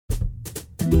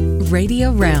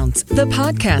Radio Rounds, the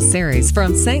podcast series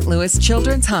from St. Louis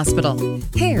Children's Hospital.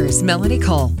 Here's Melanie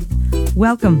Cole.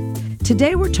 Welcome.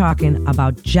 Today we're talking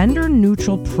about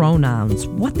gender-neutral pronouns,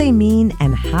 what they mean,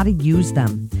 and how to use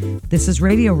them. This is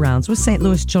Radio Rounds with St.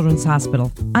 Louis Children's Hospital.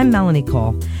 I'm Melanie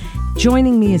Cole.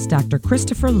 Joining me is Dr.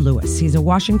 Christopher Lewis. He's a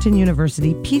Washington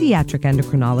University pediatric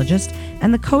endocrinologist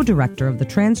and the co-director of the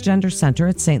Transgender Center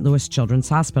at St. Louis Children's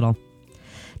Hospital.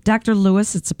 Dr.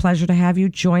 Lewis, it's a pleasure to have you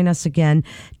join us again.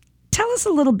 Tell us a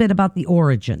little bit about the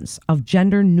origins of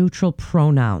gender-neutral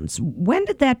pronouns. When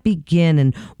did that begin,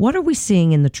 and what are we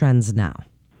seeing in the trends now?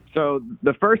 So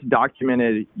the first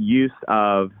documented use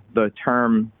of the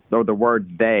term or the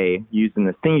word they used in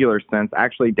the singular sense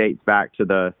actually dates back to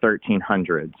the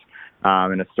 1300s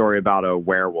in a story about a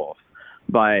werewolf.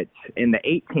 But in the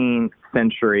 18th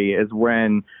century is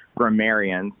when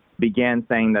grammarians began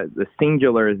saying that the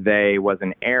singular they was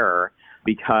an error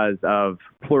because of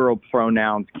plural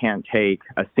pronouns can't take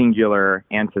a singular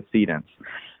antecedent.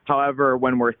 However,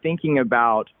 when we're thinking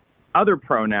about other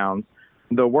pronouns,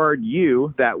 the word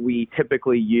you that we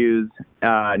typically use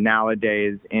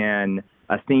nowadays in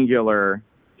a singular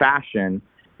fashion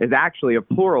is actually a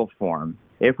plural form.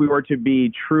 If we were to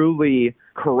be truly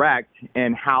correct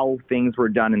in how things were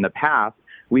done in the past,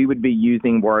 we would be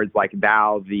using words like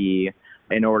thou, thee,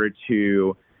 in order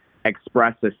to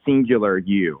express a singular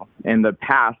you. In the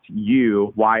past,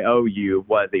 you, Y-O-U,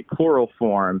 was a plural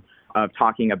form of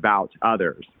talking about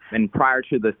others. And prior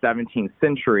to the 17th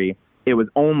century, it was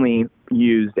only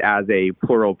used as a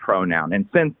plural pronoun. And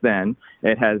since then,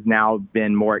 it has now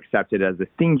been more accepted as a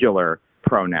singular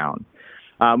pronoun.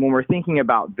 When we're thinking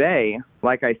about they,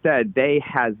 like I said, they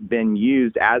has been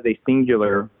used as a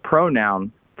singular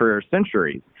pronoun for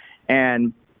centuries.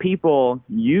 And people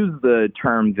use the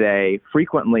term they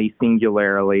frequently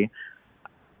singularly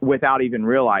without even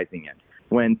realizing it.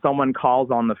 When someone calls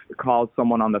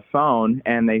someone on the phone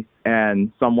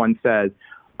and someone says,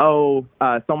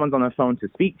 someone's on the phone to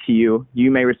speak to you,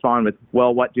 you may respond with,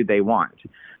 well, what do they want?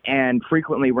 And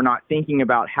frequently we're not thinking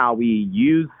about how we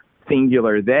use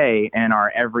singular they in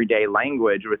our everyday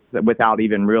language without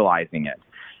even realizing it.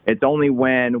 It's only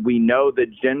when we know the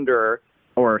gender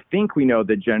or think we know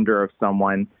the gender of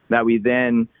someone that we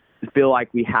then feel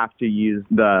like we have to use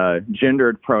the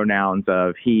gendered pronouns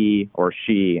of he or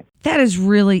she. That is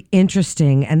really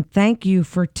interesting, and thank you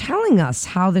for telling us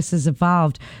how this has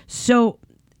evolved. So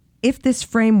if this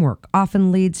framework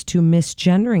often leads to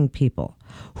misgendering people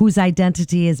whose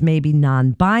identity is maybe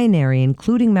non-binary,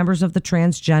 including members of the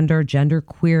transgender,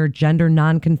 genderqueer, gender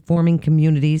non-conforming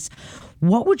communities,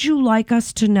 what would you like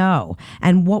us to know?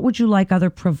 And what would you like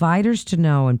other providers to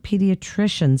know and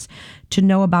pediatricians to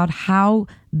know about how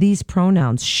these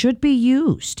pronouns should be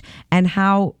used and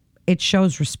how it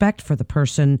shows respect for the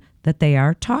person that they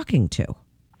are talking to?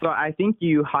 So I think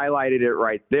you highlighted it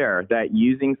right there, that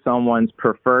using someone's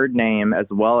preferred name as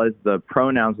well as the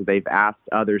pronouns that they've asked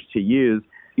others to use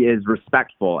is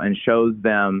respectful and shows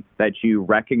them that you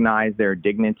recognize their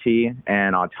dignity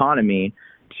and autonomy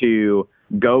to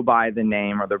go by the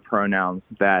name or the pronouns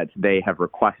that they have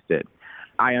requested.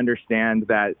 I understand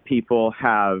that people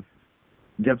have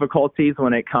difficulties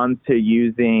when it comes to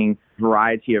using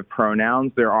variety of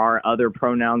pronouns. There are other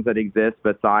pronouns that exist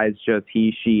besides just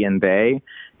he, she, and they.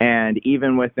 And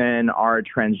even within our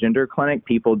transgender clinic,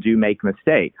 people do make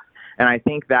mistakes. And I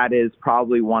think that is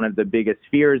probably one of the biggest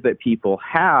fears that people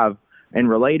have and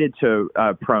related to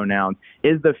pronouns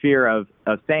is the fear of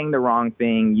saying the wrong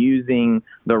thing, using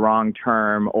the wrong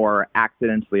term, or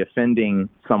accidentally offending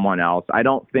someone else. I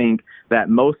don't think that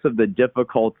most of the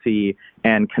difficulty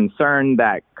and concern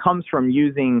that comes from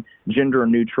using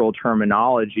gender-neutral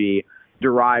terminology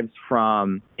derives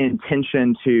from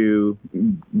intention to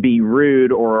be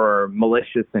rude or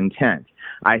malicious intent.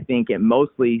 I think it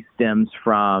mostly stems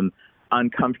from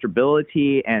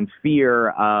uncomfortability and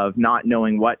fear of not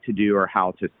knowing what to do or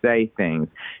how to say things.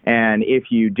 And if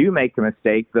you do make a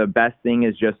mistake, the best thing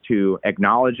is just to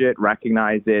acknowledge it,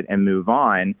 recognize it, and move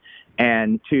on,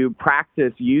 and to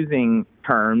practice using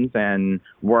terms and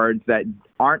words that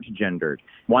aren't gendered.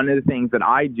 One of the things that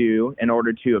I do in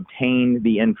order to obtain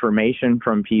the information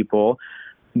from people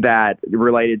that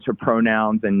related to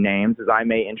pronouns and names is I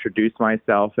may introduce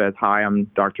myself as, hi, I'm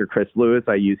Dr. Chris Lewis.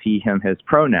 I use he, him, his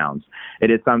pronouns.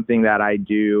 It is something that I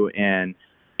do in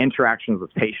interactions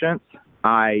with patients.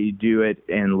 I do it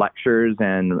in lectures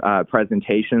and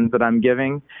presentations that I'm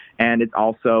giving. And it's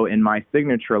also in my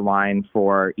signature line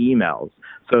for emails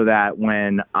so that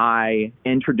when I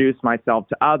introduce myself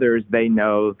to others, they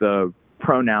know the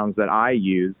pronouns that I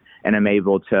use and am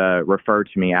able to refer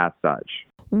to me as such.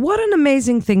 What an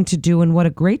amazing thing to do, and what a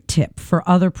great tip for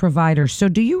other providers. So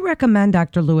do you recommend,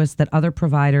 Dr. Lewis, that other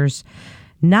providers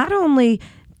not only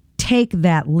take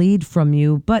that lead from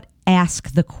you, but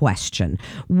ask the question,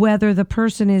 whether the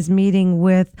person is meeting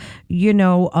with,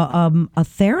 a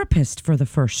therapist for the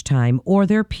first time or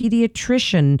their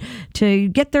pediatrician to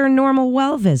get their normal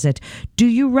well visit? Do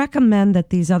you recommend that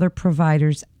these other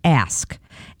providers ask,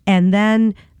 and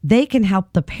then they can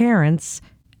help the parents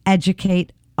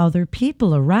educate other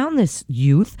people around this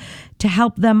youth to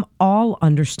help them all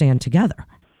understand together?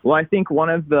 Well, I think one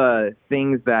of the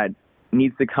things that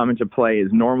needs to come into play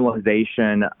is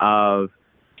normalization of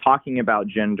talking about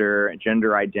gender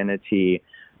identity.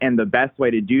 And the best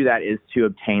way to do that is to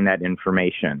obtain that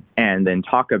information and then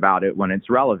talk about it when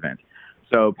it's relevant.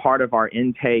 So part of our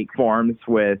intake forms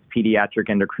with pediatric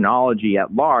endocrinology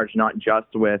at large, not just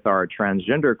with our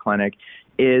transgender clinic,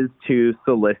 is to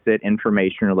solicit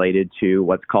information related to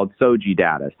what's called SOGI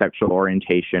data, sexual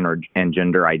orientation and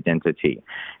gender identity.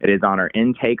 It is on our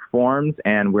intake forms,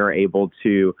 and we're able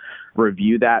to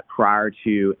review that prior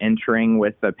to entering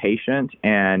with the patient.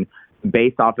 And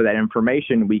based off of that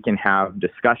information, we can have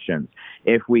discussions.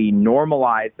 If we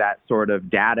normalize that sort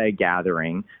of data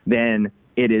gathering, then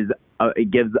it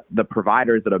gives the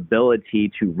providers an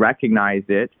ability to recognize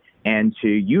it and to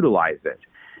utilize it.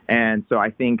 And so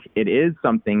I think it is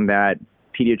something that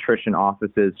pediatrician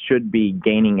offices should be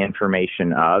gaining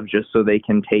information of, just so they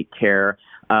can take care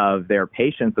of their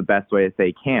patients the best way that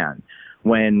they can.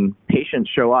 When patients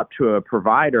show up to a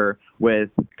provider with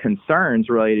concerns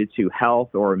related to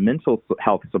health or mental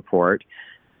health support,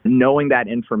 knowing that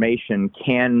information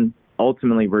can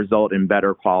ultimately result in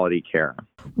better quality care.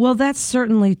 Well, that's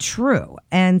certainly true.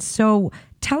 And so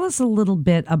tell us a little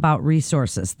bit about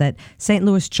resources that St.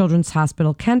 Louis Children's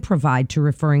Hospital can provide to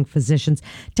referring physicians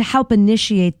to help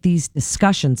initiate these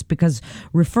discussions, because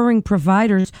referring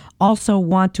providers also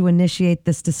want to initiate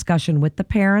this discussion with the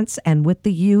parents and with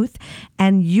the youth,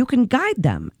 and you can guide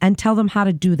them and tell them how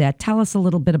to do that. Tell us a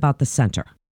little bit about the center.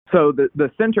 So the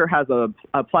center has a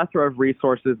plethora of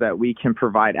resources that we can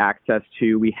provide access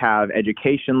to. We have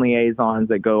education liaisons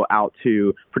that go out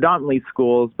to predominantly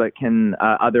schools, but can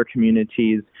other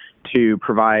communities, to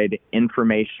provide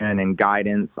information and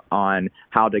guidance on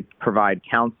how to provide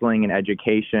counseling and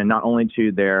education, not only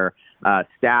to their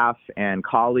staff and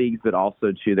colleagues, but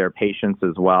also to their patients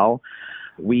as well.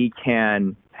 We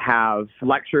can have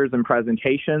lectures and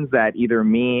presentations that either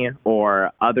me or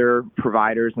other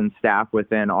providers and staff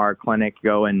within our clinic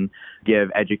go and give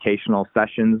educational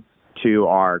sessions to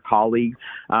our colleagues.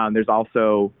 There's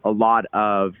also a lot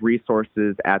of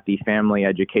resources at the Family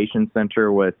Education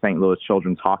Center with St. Louis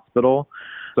Children's Hospital.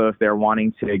 So if they're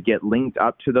wanting to get linked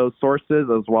up to those sources,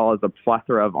 as well as a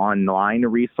plethora of online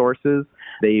resources,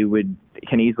 they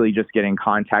can easily just get in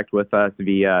contact with us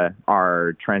via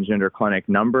our transgender clinic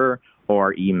number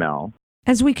or email.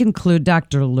 As we conclude,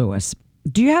 Dr. Lewis,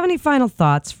 do you have any final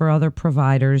thoughts for other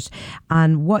providers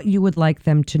on what you would like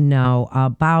them to know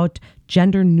about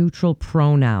gender-neutral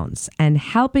pronouns and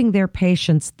helping their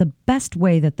patients the best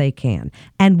way that they can,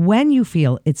 and when you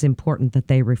feel it's important that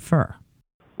they refer?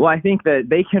 Well, I think that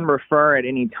they can refer at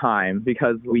any time,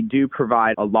 because we do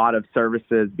provide a lot of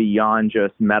services beyond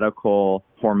just medical,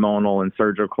 hormonal, and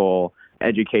surgical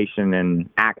education and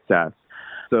access.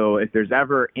 So if there's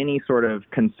ever any sort of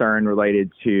concern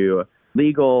related to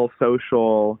legal,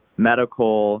 social,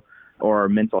 medical, or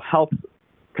mental health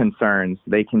concerns,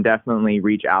 they can definitely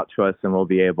reach out to us and we'll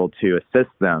be able to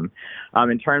assist them.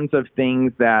 In terms of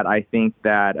things that I think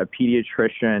that a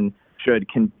pediatrician should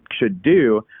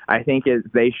do, I think is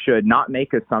they should not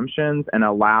make assumptions and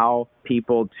allow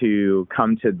people to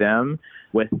come to them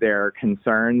with their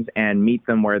concerns and meet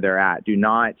them where they're at. Do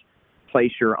not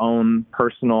place your own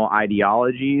personal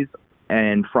ideologies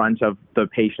in front of the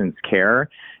patient's care,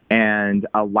 and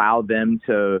allow them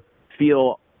to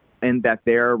feel and that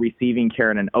they're receiving care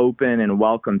in an open and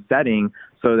welcome setting,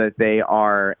 so that they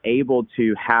are able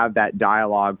to have that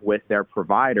dialogue with their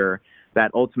provider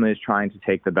that ultimately is trying to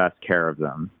take the best care of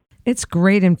them. It's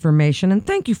great information, and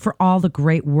thank you for all the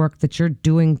great work that you're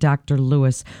doing, Dr.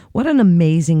 Lewis. What an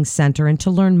amazing center. And to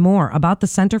learn more about the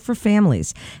Center for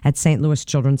Families at St. Louis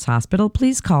Children's Hospital,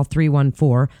 please call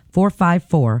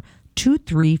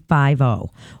 314-454-2350.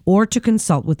 Or to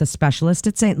consult with a specialist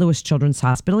at St. Louis Children's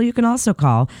Hospital, you can also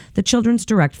call the Children's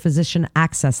Direct Physician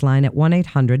Access Line at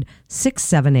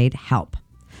 1-800-678-HELP.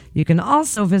 You can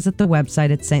also visit the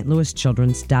website at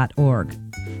stlouischildrens.org.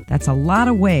 That's a lot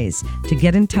of ways to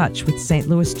get in touch with St.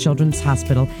 Louis Children's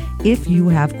Hospital if you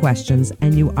have questions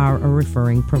and you are a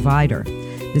referring provider.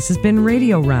 This has been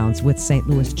Radio Rounds with St.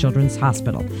 Louis Children's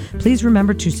Hospital. Please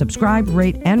remember to subscribe,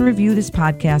 rate, and review this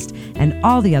podcast and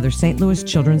all the other St. Louis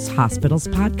Children's Hospital's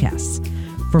podcasts.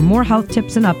 For more health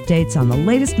tips and updates on the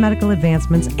latest medical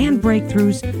advancements and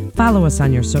breakthroughs, follow us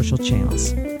on your social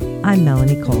channels. I'm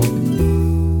Melanie Cole.